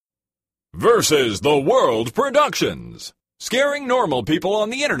versus The World Productions. Scaring normal people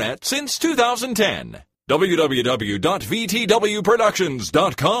on the internet since 2010.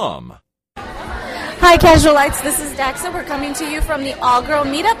 www.vtwproductions.com. Hi, Casualites. This is Daxa. We're coming to you from the All Girl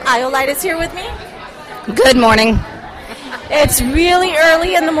Meetup. Iolite is here with me. Good morning. It's really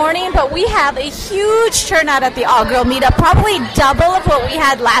early in the morning, but we have a huge turnout at the All Girl Meetup, probably double of what we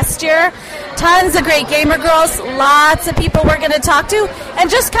had last year. Tons of great gamer girls, lots of people we're going to talk to, and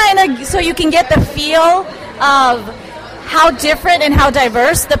just kind of so you can get the feel of how different and how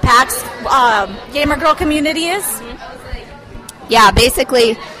diverse the PAX gamer girl community is. Yeah,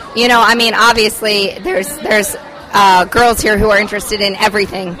 basically, obviously there's girls here who are interested in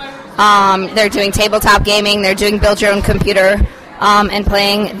everything. They're doing tabletop gaming, they're doing build your own computer and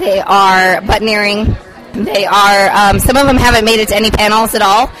playing. They are buttoneering. They are, some of them haven't made it to any panels at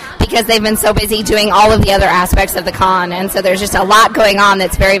all because they've been so busy doing all of the other aspects of the con. And so there's just a lot going on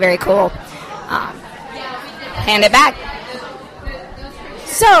that's very, very cool. Hand it back.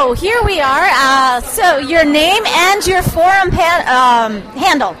 So here we are. So your name and your forum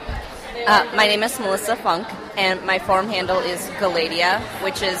handle. My name is Melissa Funk, and my forum handle is Galadia,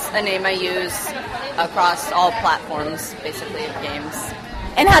 which is a name I use across all platforms, basically, of games.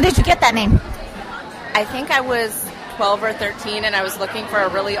 And how did you get that name? I think I was 12 or 13, and I was looking for a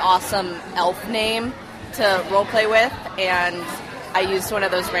really awesome elf name to roleplay with, and I used one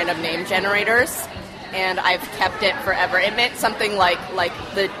of those random name generators, and I've kept it forever. It meant something like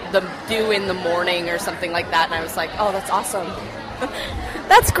the dew in the morning or something like that, and I was like, oh, that's awesome.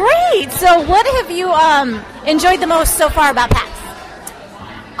 That's great. So what have you enjoyed the most so far about PAX?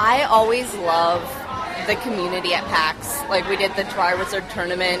 I always love the community at PAX. Like, we did the Triwizard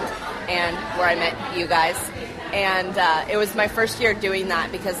Tournament, and where I met you guys. And it was my first year doing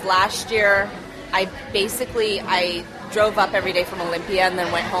that because last year I drove up every day from Olympia and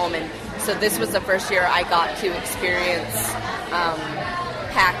then went home. And so this was the first year I got to experience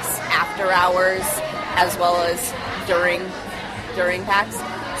PAX after hours as well as during PAX.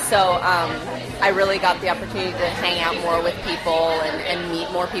 So I really got the opportunity to hang out more with people and meet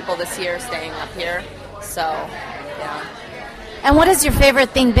more people this year staying up here. So, yeah. And what has your favorite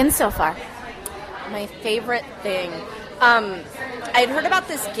thing been so far? My favorite thing? I'd heard about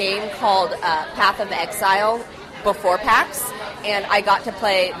this game called Path of Exile before PAX, and I got to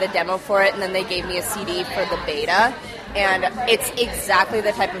play the demo for it, and then they gave me a CD for the beta. And it's exactly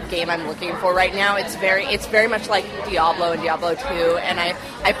the type of game I'm looking for right now. It's very much like Diablo and Diablo 2, and I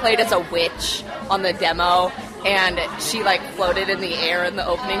played as a witch on the demo, and she floated in the air in the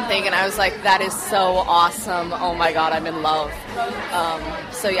opening thing, and I was like, that is so awesome. Oh my god, I'm in love.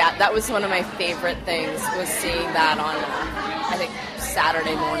 So yeah, that was one of my favorite things, was seeing that on, I think,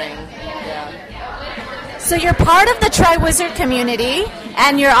 Saturday morning. Yeah. So you're part of the Triwizard community,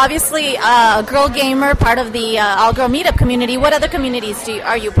 and you're obviously a girl gamer, part of the All Girl Meetup community. What other communities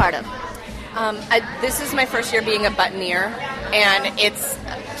are you part of? This is my first year being a buttoneer, and it's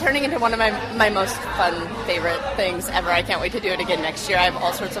turning into one of my most fun, favorite things ever. I can't wait to do it again next year. I have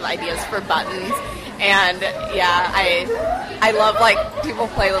all sorts of ideas for buttons, and yeah, I love people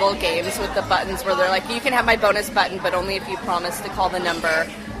play little games with the buttons where they're like, you can have my bonus button, but only if you promise to call the number,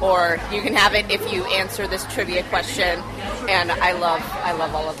 or you can have it if you answer this trivia question. And I love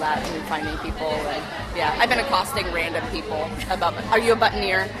all of that and finding people. And yeah, I've been accosting random people about, are you a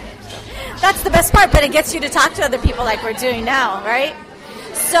buttoneer? That's the best part, but it gets you to talk to other people like we're doing now, right?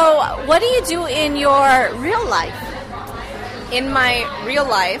 So what do you do in your real life? In my real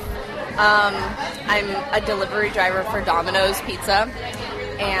life, I'm a delivery driver for Domino's Pizza,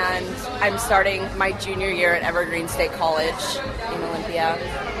 and I'm starting my junior year at Evergreen State College in Olympia.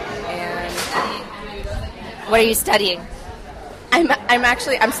 And what are you studying?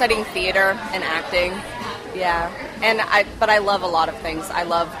 I'm studying theater and acting. Yeah, but I love a lot of things. I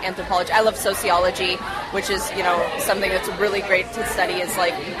love anthropology. I love sociology, which is something that's really great to study, is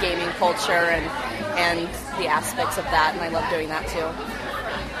gaming culture and the aspects of that, and I love doing that too.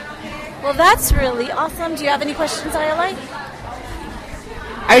 Well, that's really awesome. Do you have any questions, Iolite?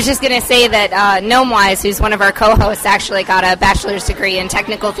 I was just going to say that Gnomewise, who's one of our co-hosts, actually got a bachelor's degree in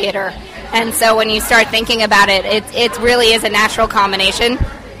technical theater, and so when you start thinking about it, it really is a natural combination.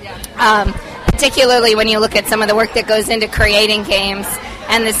 Particularly when you look at some of the work that goes into creating games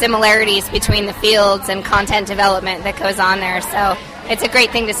and the similarities between the fields and content development that goes on there. So it's a great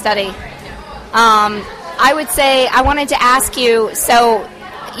thing to study. I would say I wanted to ask you, so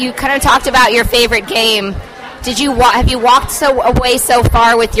you kind of talked about your favorite game. Have you walked away so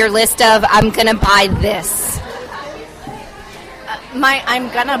far with your list of, I'm going to buy this?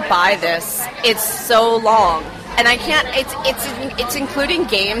 I'm going to buy this. It's so long. and I can't. It's including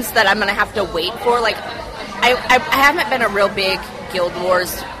games that I'm gonna have to wait for. Like, I haven't been a real big Guild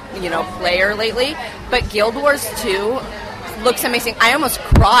Wars, player lately, but Guild Wars 2 looks amazing. I almost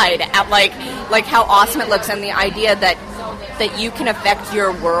cried at like how awesome it looks, and the idea that you can affect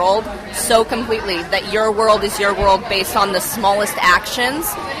your world so completely, that your world is your world based on the smallest actions,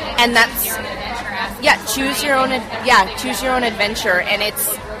 and that's choose your own adventure, and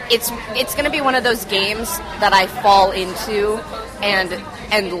it's going to be one of those games that I fall into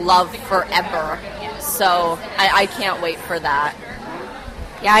and love forever. So I can't wait for that.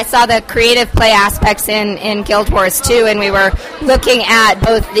 Yeah, I saw the creative play aspects in Guild Wars 2, and we were looking at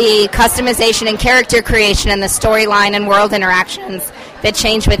both the customization and character creation and the storyline and world interactions that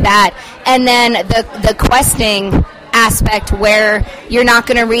change with that. And then the questing aspect, where you're not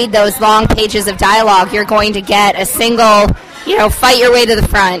going to read those long pages of dialogue. You're going to get a single, fight your way to the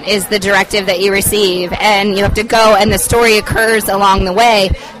front is the directive that you receive. And you have to go, and the story occurs along the way,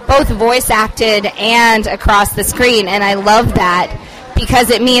 both voice acted and across the screen. And I love that, because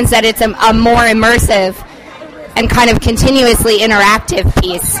it means that it's a more immersive and kind of continuously interactive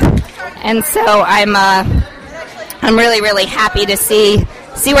piece. And so I'm really, really happy to see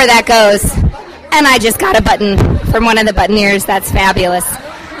where that goes. And I just got a button from one of the buttoneers. That's fabulous.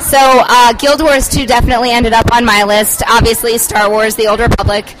 So Guild Wars 2 definitely ended up on my list. Obviously, Star Wars: The Old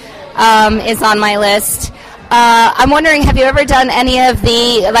Republic is on my list. I'm wondering, have you ever done any of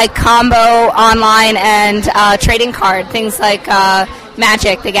the combo online and trading card things like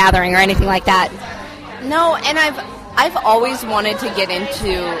Magic: The Gathering or anything like that? No, and I've always wanted to get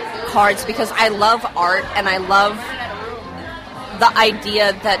into cards because I love art, and I love the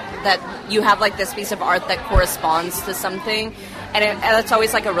idea that you have this piece of art that corresponds to something, and it's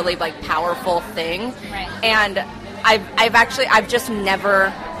always a really powerful thing. Right. And I've just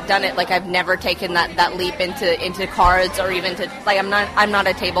never done it. I've never taken that leap into cards, or even to I'm not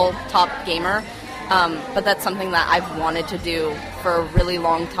a tabletop gamer. But that's something that I've wanted to do for a really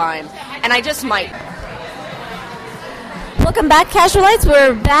long time, and I just might. Welcome back, Casualites.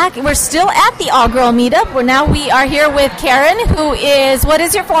 We're back. We're still at the all-girl meetup. We are here with Karen, who is, what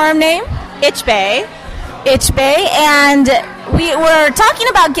is your forum name? Itchbay. And we were talking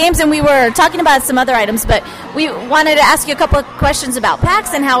about games, and we were talking about some other items, but we wanted to ask you a couple of questions about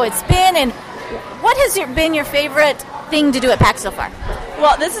PAX and how it's been, and what has been your favorite thing to do at PAX so far?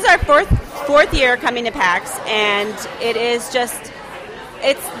 Well, this is our fourth year coming to PAX, and it's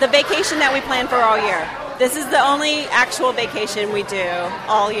the vacation that we plan for all year. This is the only actual vacation we do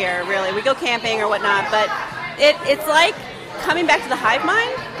all year, really. We go camping or whatnot, but it's like coming back to the hive mind.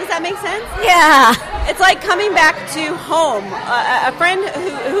 Does that make sense? Yeah. It's like coming back to home. A friend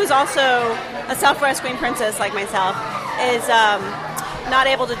who's also a Southwest Queen Princess like myself is not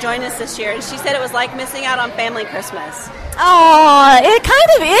able to join us this year, and she said it was like missing out on family Christmas. Oh, it kind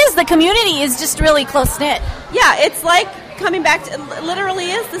of is. The community is just really close-knit. Yeah, it's like coming back to, literally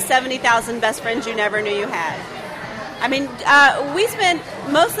is the 70,000 best friends you never knew you had. I mean, we spend,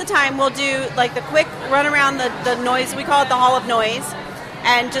 most of the time we'll do the quick run around the noise, we call it the Hall of Noise,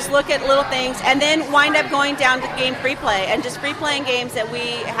 and just look at little things, and then wind up going down to game free play, and just free playing games that we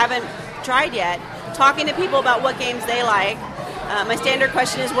haven't tried yet, talking to people about what games they like. My standard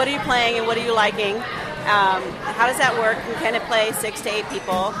question is, what are you playing and what are you liking? How does that work? And can it play 6 to 8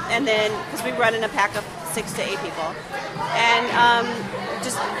 people? And then, because we run in a pack of 6 to 8 people. And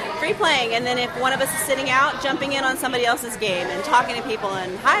just free playing. And then if one of us is sitting out, jumping in on somebody else's game and talking to people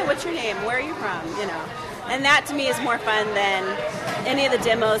and, hi, what's your name? Where are you from? And that to me is more fun than any of the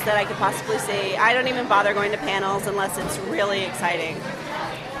demos that I could possibly see. I don't even bother going to panels unless it's really exciting.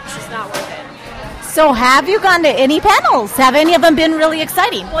 It's just not worth it. So have you gone to any panels? Have any of them been really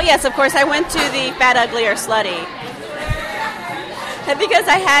exciting? Well, yes, of course. I went to the Fat, Ugly, or Slutty. Because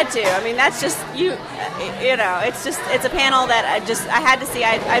I had to. I mean, that's just, it's a panel that I had to see.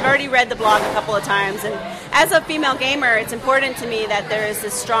 I've already read the blog a couple of times. And as a female gamer, it's important to me that there is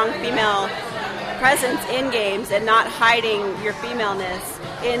this strong female presence in games and not hiding your femaleness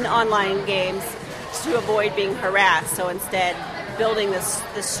in online games to avoid being harassed. So instead, building this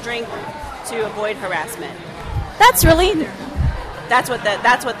strength to avoid harassment. That's what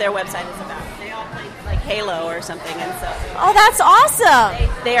their website is about. They all play Halo or something, and so. Oh, that's awesome!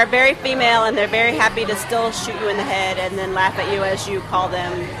 They are very female, and they're very happy to still shoot you in the head and then laugh at you as you call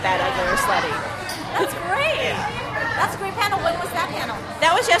them fat, ugly, or slutty. That's great. That's a great panel. When was that panel?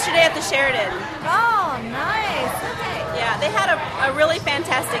 That was yesterday at the Sheridan. Oh, nice. Okay. Yeah, they had a really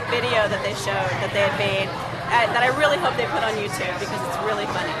fantastic video that they showed that they had made that I really hope they put on YouTube because it's really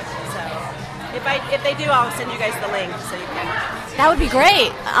funny. So if they do, I'll send you guys the link so you can. That would be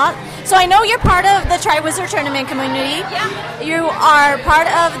great. So I know you're part of the Triwizard Tournament community. Yeah. You are part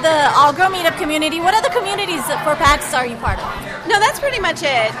of the All Girl Meetup community. What other communities for PAX are you part of? No, that's pretty much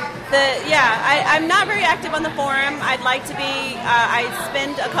it. I'm not very active on the forum. I'd like to be. I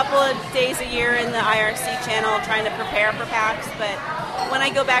spend a couple of days a year in the IRC channel trying to prepare for PAX, but when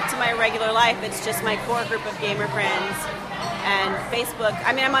I go back to my regular life, it's just my core group of gamer friends and Facebook.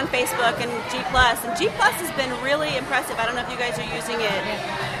 I mean, I'm on Facebook and G+, and G+ has been really impressive. I don't know if you guys are using it.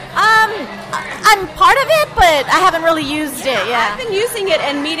 I'm part of it, but I haven't really used it. Yeah, I've been using it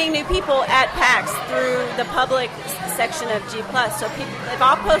and meeting new people at PAX through the public section of G+. So if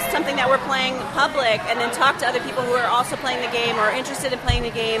I'll post something that we're playing public and then talk to other people who are also playing the game or interested in playing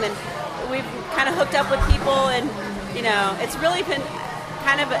the game, and we've kind of hooked up with people, and it's really been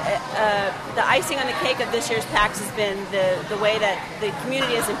kind of the icing on the cake of this year's PAX has been the way that the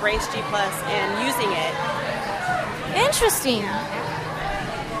community has embraced G+ and using it. Interesting.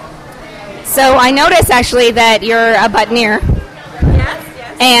 So I noticed actually that you're a buttoneer. Yes.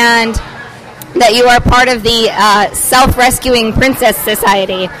 And that you are part of the Self-Rescuing Princess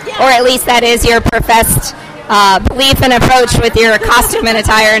Society, or at least that is your professed belief and approach with your costume and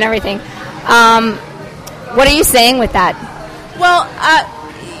attire and everything. What are you saying with that? Well,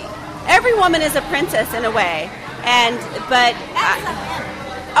 every woman is a princess in a way,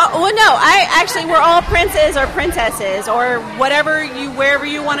 we're all princes or princesses or wherever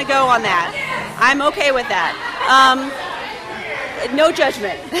you want to go on that. I'm okay with that. No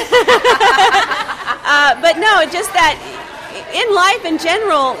judgment. But no, just that in life in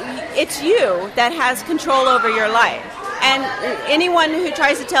general, it's you that has control over your life. And anyone who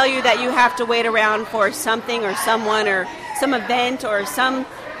tries to tell you that you have to wait around for something or someone or some event or some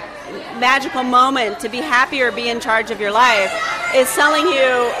magical moment to be happy or be in charge of your life is selling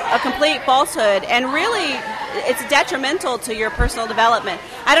you a complete falsehood, and really it's detrimental to your personal development.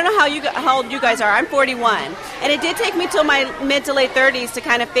 I don't know how old you guys are. I'm 41, and it did take me till my mid to late 30s to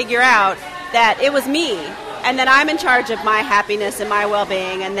kind of figure out that it was me and that I'm in charge of my happiness and my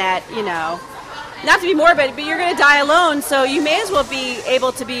well-being, and that, not to be morbid, but you're going to die alone, so you may as well be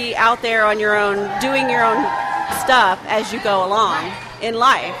able to be out there on your own, doing your own stuff as you go along in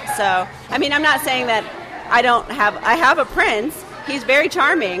life. So, I mean, I'm not saying that I have a prince. He's very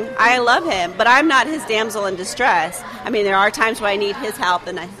charming. I love him, but I'm not his damsel in distress. I mean, there are times when I need his help,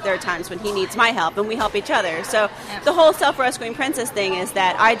 and there are times when he needs my help, and we help each other. So the whole self-rescuing princess thing is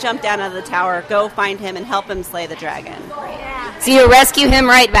that I jump down out of the tower, go find him, and help him slay the dragon. So you rescue him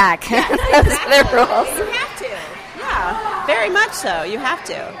right back. Yeah, Those are the rules. You have to. Yeah, very much so. You have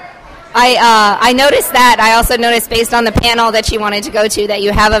to. I noticed that. I also noticed, based on the panel that you wanted to go to, that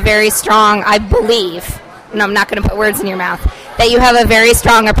you have a very strong, I believe, and I'm not going to put words in your mouth, that you have a very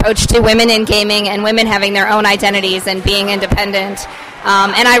strong approach to women in gaming and women having their own identities and being independent.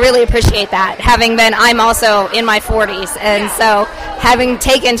 And I really appreciate that. I'm also in my 40s, and so having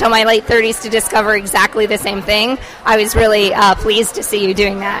taken till my late 30s to discover exactly the same thing, I was really pleased to see you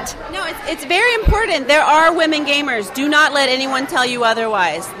doing that. No, it's very important. There are women gamers. Do not let anyone tell you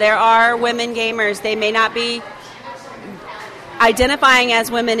otherwise. There are women gamers. They may not be identifying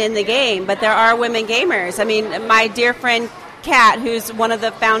as women in the game, but there are women gamers. I mean, my dear friend Kat, who's one of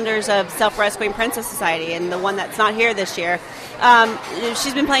the founders of Self-Rescuing Princess Society and the one that's not here this year,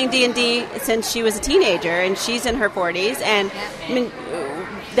 she's been playing D&D since she was a teenager, and she's in her 40s. And I mean,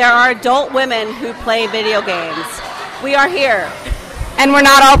 there are adult women who play video games. We are here. And we're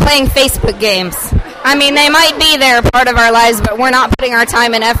not all playing Facebook games. I mean, they might be there, part of our lives, but we're not putting our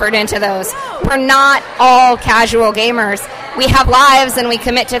time and effort into those. We're not all casual gamers. We have lives and we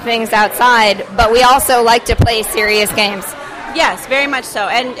commit to things outside, but we also like to play serious games. Yes, very much so.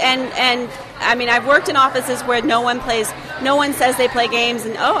 And I mean, I've worked in offices where no one says they play games,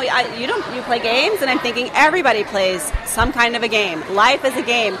 and you play games, and I'm thinking everybody plays some kind of a game. Life is a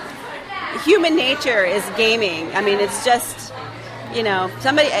game. Human nature is gaming. I mean, it's just,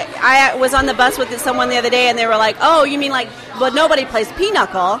 I was on the bus with someone the other day, and they were like, "Oh, you mean but nobody plays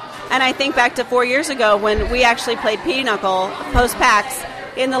Pinochle?" And I think back to 4 years ago when we actually played Pinochle post-PAX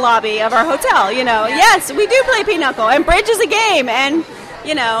in the lobby of our hotel. Yes, we do play Pinochle, and bridge is a game, and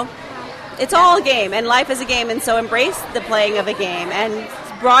it's all a game, and life is a game, and so embrace the playing of a game and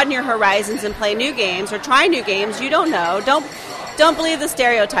broaden your horizons and play new games or try new games you don't know. Don't believe the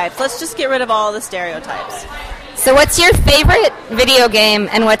stereotypes. Let's just get rid of all the stereotypes. So what's your favorite video game,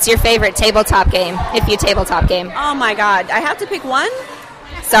 and what's your favorite tabletop game, if you tabletop game? Oh my God, I have to pick one?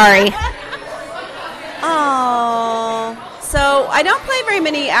 Sorry. Oh, So I don't play very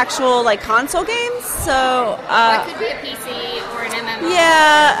many actual like console games. So It could be a PC or an MMO.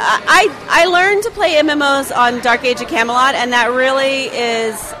 yeah, I learned to play MMOs on Dark Age of Camelot, and that really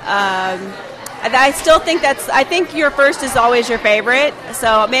is. I still think I think your first is always your favorite.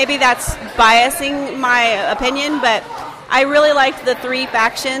 So maybe that's biasing my opinion, but I really liked the 3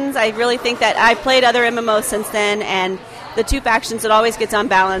 factions. I really think that I played other MMOs since then, and the 2 factions, it always gets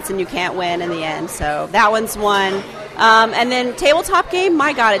unbalanced and you can't win in the end. So that one's one. And then tabletop game,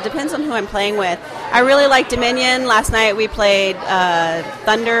 my God, it depends on who I'm playing with. I really like Dominion. Last night we played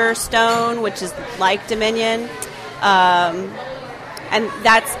Thunderstone, which is like Dominion. And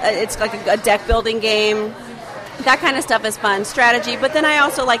it's like a deck building game. That kind of stuff is fun. Strategy. But then I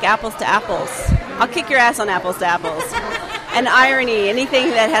also like Apples to Apples. I'll kick your ass on Apples to Apples. And irony, anything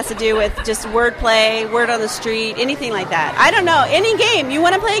that has to do with just wordplay, word on the street, anything like that. I don't know. Any game. You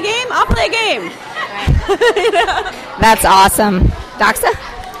want to play a game? I'll play a game. That's awesome. Doxa?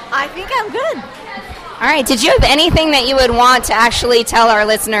 I think I'm good. All right. Did you have anything that you would want to actually tell our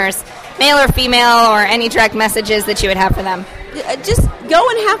listeners, male or female, or any direct messages that you would have for them? Just go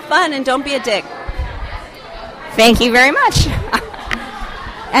and have fun and don't be a dick. Thank you very much.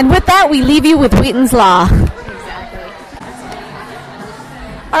 And with that, we leave you with Wheaton's Law.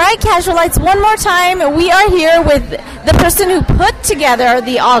 All right, Casualites, one more time. We are here with the person who put together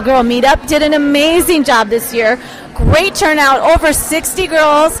the all-girl meetup. Did an amazing job this year. Great turnout, over 60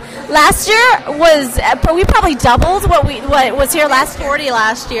 girls. Last year we probably doubled what was here last year. 40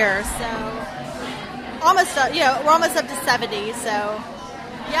 last year, so almost we're almost up to 70. So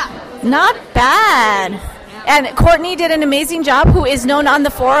yeah, not bad. And Courtney did an amazing job, who is known on the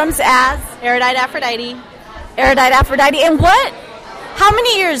forums as Erudite Aphrodite. Erudite Aphrodite. And how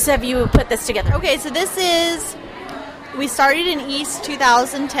many years have you put this together? Okay, so we started in East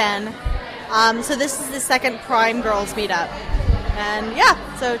 2010. So this is the second Prime Girls meetup. And yeah,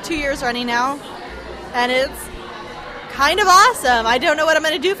 so 2 years running now. And it's kind of awesome. I don't know what I'm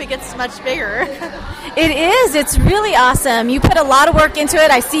going to do if it gets much bigger. It is. It's really awesome. You put a lot of work into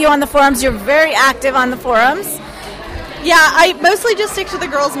it. I see you on the forums. You're very active on the forums. Yeah, I mostly just stick to the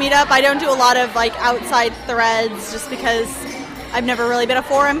girls meetup. I don't do a lot of like outside threads just because I've never really been a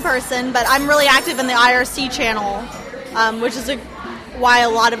forum person, but I'm really active in the IRC channel, which is why a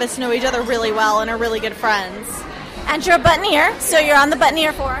lot of us know each other really well and are really good friends. And you're a buttoneer, so you're on the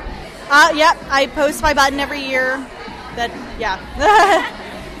buttoneer forum. Yep, I post my button every year.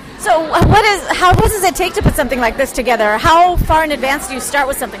 So what does it take to put something like this together? How far in advance do you start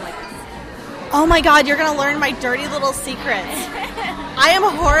with something like this? Oh my God, you're going to learn my dirty little secrets. I am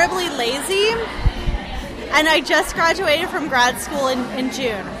horribly lazy, and I just graduated from grad school in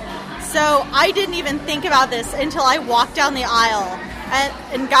June. So I didn't even think about this until I walked down the aisle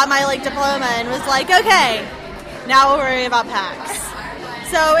and got my diploma and was like, okay, now we'll worry about PAX.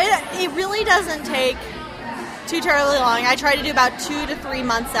 So it really doesn't take too terribly long. I try to do about 2 to 3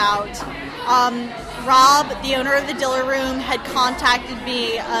 months out. Rob, the owner of the Diller Room, had contacted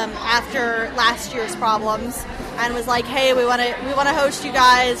me after last year's problems and was like, hey, we want to host you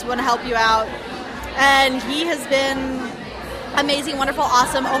guys, we want to help you out. And he has been amazing, wonderful,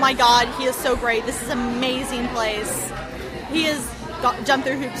 awesome. Oh my God, he is so great. This is an amazing place. He has jumped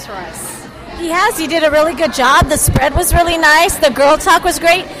through hoops for us. He has. He did a really good job. The spread was really nice. The girl talk was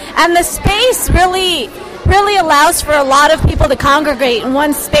great. And the space really allows for a lot of people to congregate in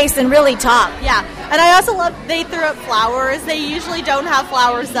one space and really talk. Yeah. And I also love they threw up flowers. They usually don't have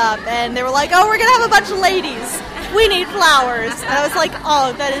flowers up. And they were like, oh, we're going to have a bunch of ladies. We need flowers. And I was like,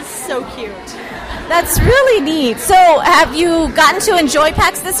 oh, that is so cute. That's really neat. So have you gotten to enjoy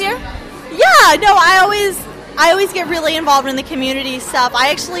PAX this year? Yeah. No, I always get really involved in the community stuff.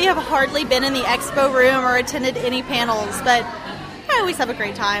 I actually have hardly been in the expo room or attended any panels, but I always have a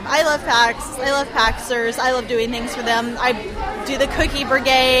great time. I love PAX. I love PAXers. I love doing things for them. I do the Cookie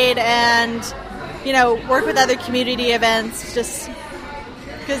Brigade and, work with other community events just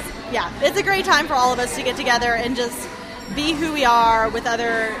because, yeah, it's a great time for all of us to get together and just be who we are with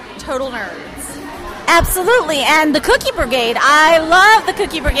other total nerds. Absolutely. And the Cookie Brigade. I love the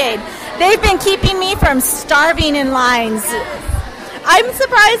Cookie Brigade. They've been keeping me from starving in lines. I'm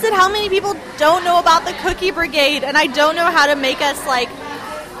surprised at how many people don't know about the Cookie Brigade, and I don't know how to make us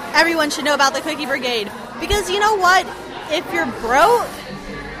everyone should know about the Cookie Brigade. Because you know what? If you're broke,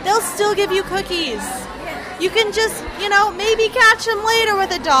 they'll still give you cookies. You can just, maybe catch them later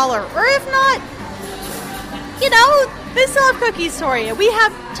with $1. Or if not, they still have cookies for you. We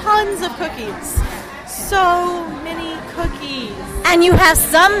have tons of cookies. So many cookies. And you have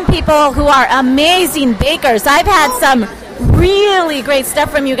some people who are amazing bakers. I've had some really great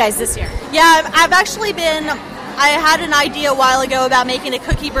stuff from you guys this year. Yeah, I've actually been I had an idea a while ago about making a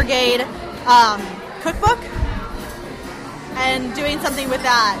Cookie Brigade cookbook and doing something with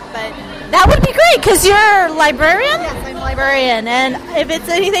that, but That would be great, because you're a librarian? yes, I'm a librarian, and if it's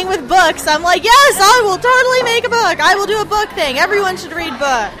anything with books, I'm like, yes, I will totally make a book. I will do a book thing. Everyone should read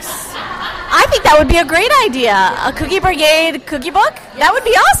books. I think that would be a great idea. A Cookie Brigade cookie book? That would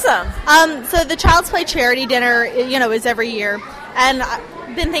be awesome. So the Child's Play charity dinner, is every year, and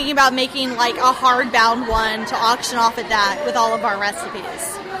I've been thinking about making like a hardbound one to auction off at that with all of our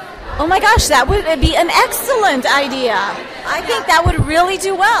recipes. Oh my gosh, that would be an excellent idea. I think that would really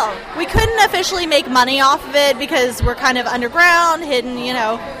do well. We couldn't officially make money off of it because we're kind of underground, hidden,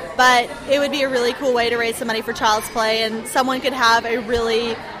 but it would be a really cool way to raise some money for Child's Play, and someone could have a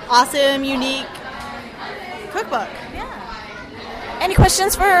really awesome, unique cookbook. Any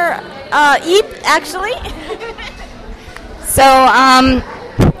questions for Eep, actually? So,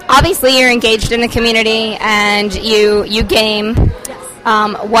 obviously you're engaged in the community and you game.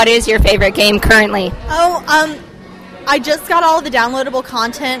 What is your favorite game currently? I just got all the downloadable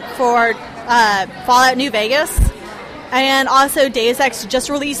content for Fallout New Vegas, and also Deus Ex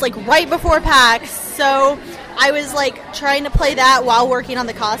just released like right before PAX, so I was like trying to play that while working on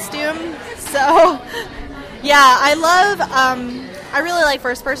the costume. So yeah, I really like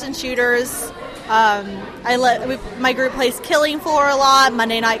first-person shooters. My group plays Killing Floor a lot,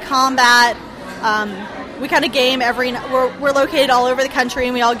 Monday Night Combat. We kind of game we're located all over the country,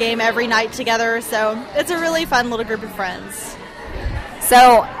 and we all game every night together, so it's a really fun little group of friends.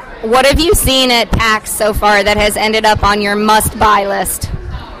 So, what have you seen at PAX so far that has ended up on your must-buy list?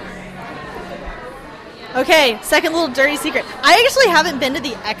 Okay, second little dirty secret. I actually haven't been to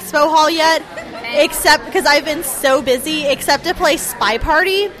the expo hall yet, except because I've been so busy, except to play Spy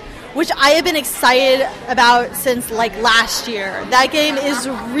Party, which I have been excited about since like last year. That game is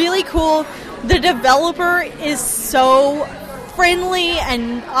really cool. The developer is so friendly,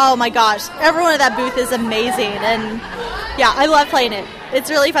 and oh my gosh, everyone at that booth is amazing, and yeah, I love playing it.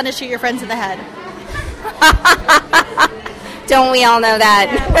 It's really fun to shoot your friends in the head. Don't we all know that?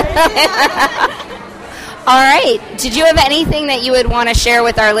 All right. Did you have anything that you would want to share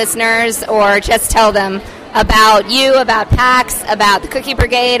with our listeners, or just tell them about you, about PAX, about the Cookie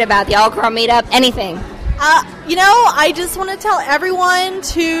Brigade, about the All Girl Meetup, anything? I just want to tell everyone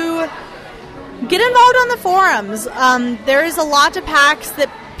to get involved on the forums. There is a lot to PAX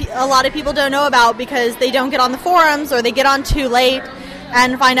that a lot of people don't know about because they don't get on the forums, or they get on too late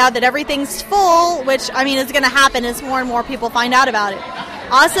and find out that everything's full, which, is going to happen as more and more people find out about it.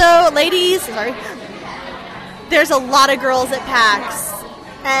 Also, ladies, there's a lot of girls at PAX,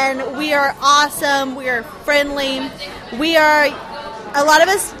 and we are awesome. We are friendly. A lot of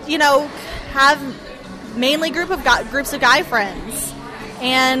us, have mainly groups of guy friends.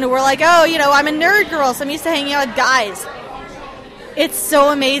 And we're like, I'm a nerd girl, so I'm used to hanging out with guys. It's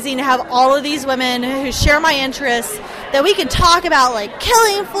so amazing to have all of these women who share my interests, that we can talk about, like,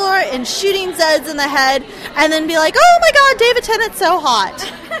 Killing Floor and shooting Zeds in the head, and then be like, oh my god, David Tennant's so hot.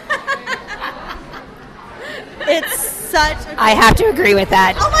 It's such a... I have to agree with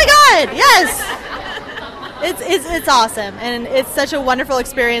that. Oh my god, yes! It's awesome, and it's such a wonderful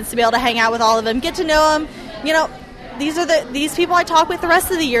experience to be able to hang out with all of them, get to know them, These are these people I talk with the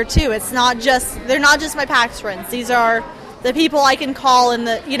rest of the year too. They're not just my PAX friends. These are the people I can call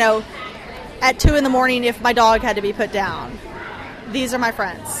at 2 a.m. if my dog had to be put down. These are my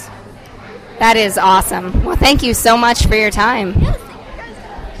friends. That is awesome. Well, thank you so much for your time.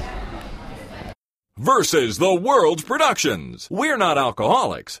 Versus the World Productions. We're not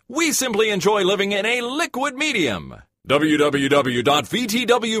alcoholics. We simply enjoy living in a liquid medium.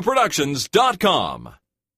 www.vtwproductions.com